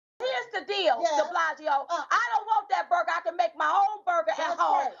meal, de Blasio. I don't want that burger. I can make my own burger at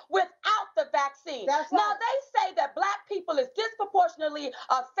home without the vaccine. Now, they say that Black people is disproportionately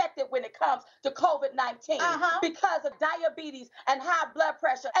affected when it comes to COVID-19 because of diabetes and high blood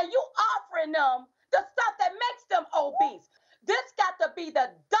pressure. And you offering them the stuff that makes them obese. This got to be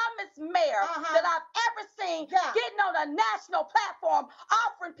the dumbest mayor that I've ever seen getting on a national platform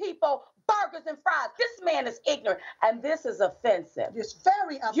offering people burgers and fries. This man is ignorant, and this is offensive. It's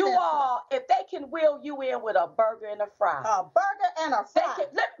very offensive. You all, if they can wheel you in with a burger and a fry. A burger and a fry.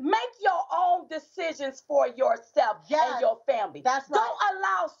 Make your own decisions for yourself and your family. That's right. Don't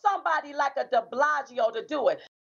allow somebody like a de Blasio to do it.